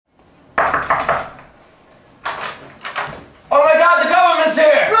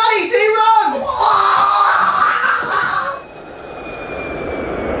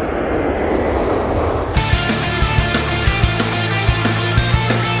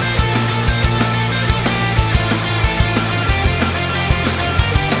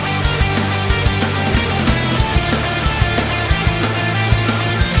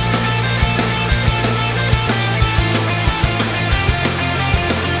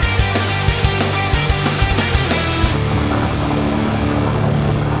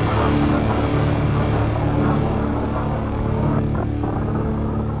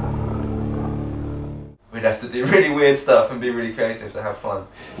weird stuff and be really creative to have fun.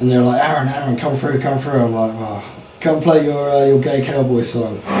 And they're like, Aaron, come through. I'm like, oh, come play your gay cowboy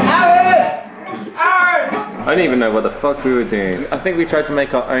song. Aaron! I don't even know what the fuck we were doing. I think we tried to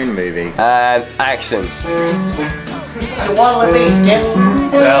make our own movie. And action. So what'll it be, Skip?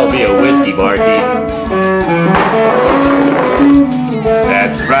 That'll be a whiskey barkeep.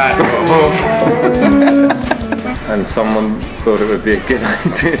 That's right. And someone thought it would be a good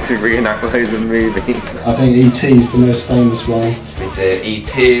idea to reenact loads of movies. I think E.T.'s the most famous one. We did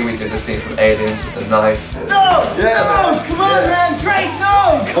E.T., we did the scene from Aliens with the knife. No! Yeah, no! Come on, man! Drake,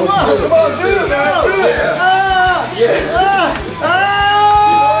 no! Come on! Do it, man! Do it!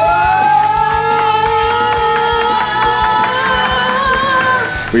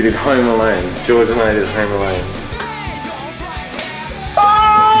 We did Home Alone. George and I did Home Alone.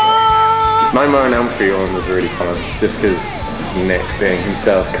 Nightmare on Elm Street one was really fun, just because Nick being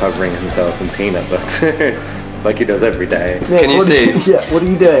himself, covering himself in peanut butter, like he does every day. Can you see? Yeah, what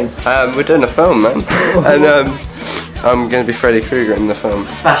are you doing? We're doing a film, man. And I'm going to be Freddy Krueger in the film.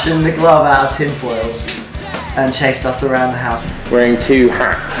 Fashioned the glove out of tinfoil and chased us around the house. Wearing 2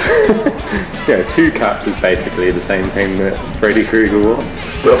 hats. Yeah, 2 caps is basically the same thing that Freddy Krueger wore.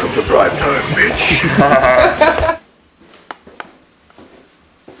 Welcome to prime time, bitch.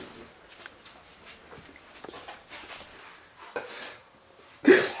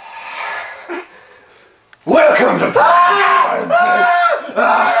 Welcome to prime bitch.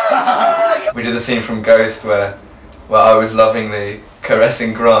 We did the scene from Ghost where I was lovingly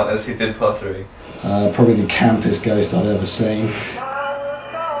caressing Grant as he did pottery. Probably the campest ghost I've ever seen.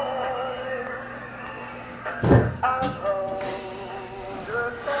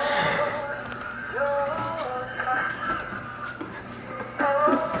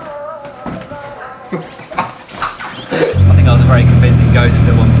 I think I was a very convincing ghost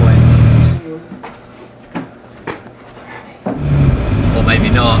at one point. Or maybe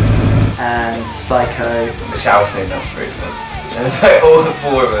not. And Psycho. The shower scene, that was pretty fun. And it's like all the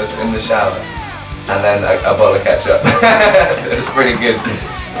 4 of us in the shower. And then a bottle of ketchup. It was pretty good.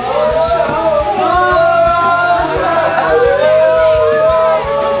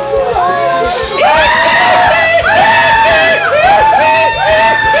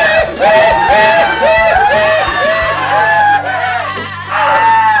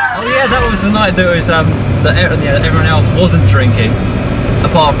 That was the night that was that everyone else wasn't drinking,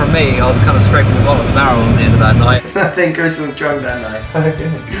 apart from me. I was kind of scraping the bottom of the barrel at the end of that night. I think Chris was drunk that night.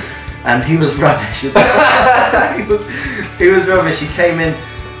 And he was rubbish. he was rubbish. He came in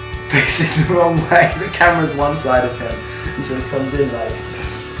facing the wrong way. The camera's one side of him. And so he comes in like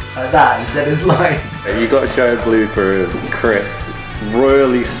that and said his line. You got to show a blooper of Chris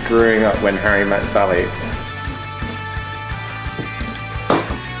royally screwing up when Harry met Sally.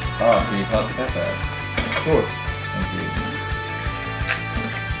 Oh, can you pass the pepper? Of course. Thank you.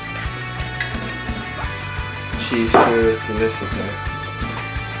 Cheese sure is delicious, mate.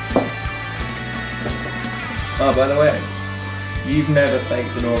 Oh, by the way, you've never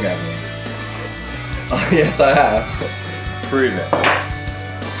faked an orgasm. Oh, yes, I have. Prove it.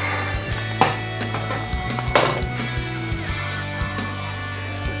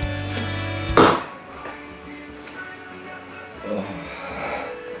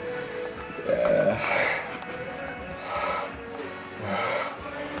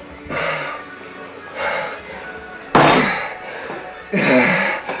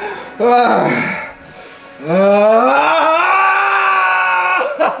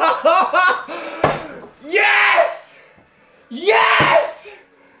 Yes! Yes!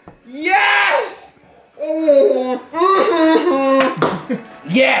 Yes!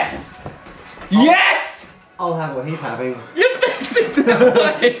 Yes! Yes! I'll have what he's having.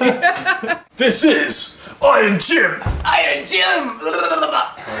 This is Iron Jim. Iron Jim!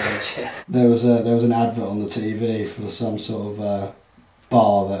 There was an advert on the TV for some sort of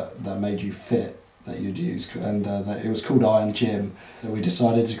bar that made you fit that you'd use, and it was called Iron Gym. So we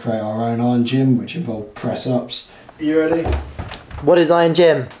decided to create our own Iron Gym, which involved press-ups. Are you ready? What is Iron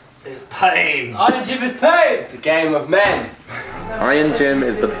Gym? It's pain. Iron Gym is pain! It's a game of men. Iron Gym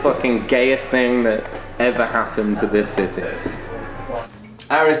is the fucking gayest thing that ever happened to this city.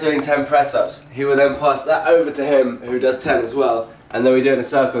 Aaron's doing 10 press-ups. He will then pass that over to him, who does 10 as well. And then we do it in a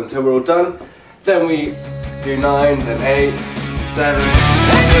circle until we're all done. Then we do 9, then 8, 7.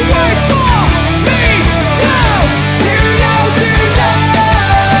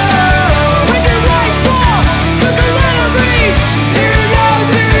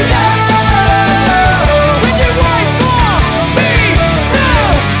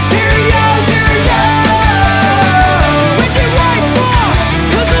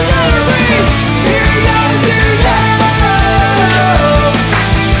 Yeah.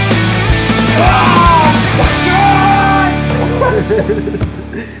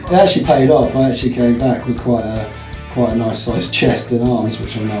 It actually paid off. I actually came back with quite a nice sized chest and arms,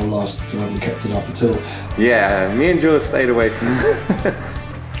 which I've now lost because I haven't kept it up at all. Yeah, me and Jules stayed away from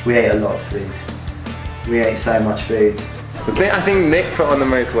We ate a lot of food. We ate so much food. I think Nick put on the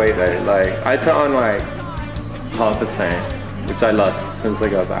most weight though. Like, I put on like half a stone, which I lost since I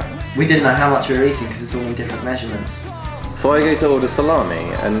got back. We didn't know how much we were eating because it's all in different measurements. So I go to order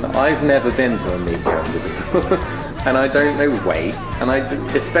salami, and I've never been to a meat grill before, and I don't know weight, and I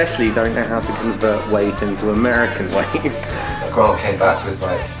especially don't know how to convert weight into American weight. Grant came back with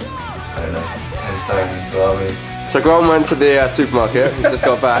like, I don't know, 10 stone salami. So Grant went to the supermarket, he's just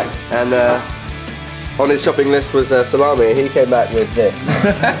got back, and on his shopping list was salami, and he came back with this.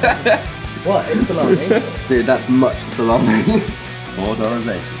 What? It's salami? Dude, that's much salami. $4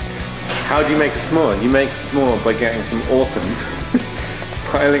 later. How do you make a s'more? You make a s'more by getting some awesome,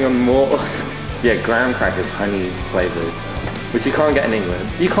 piling on more awesome. Yeah, graham crackers, honey flavoured, which you can't get in England.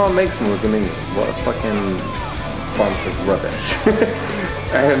 You can't make s'mores in England. What a fucking bunch of rubbish.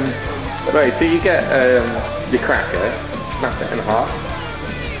 Right, so you get your cracker, snap it in half.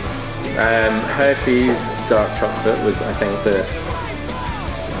 Hershey's dark chocolate was, I think,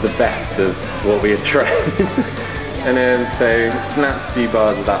 the best of what we had tried. And then, so snap a few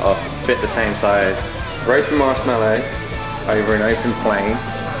bars of that off, fit the same size, roast the marshmallow over an open flame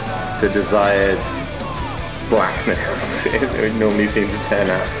to desired blackness. It normally seems to turn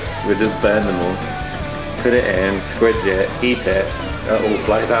out. We just burn them all, put it in, squidge it, eat it, it all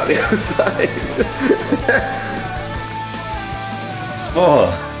flies out the other side.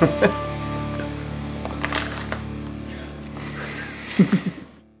 S'more.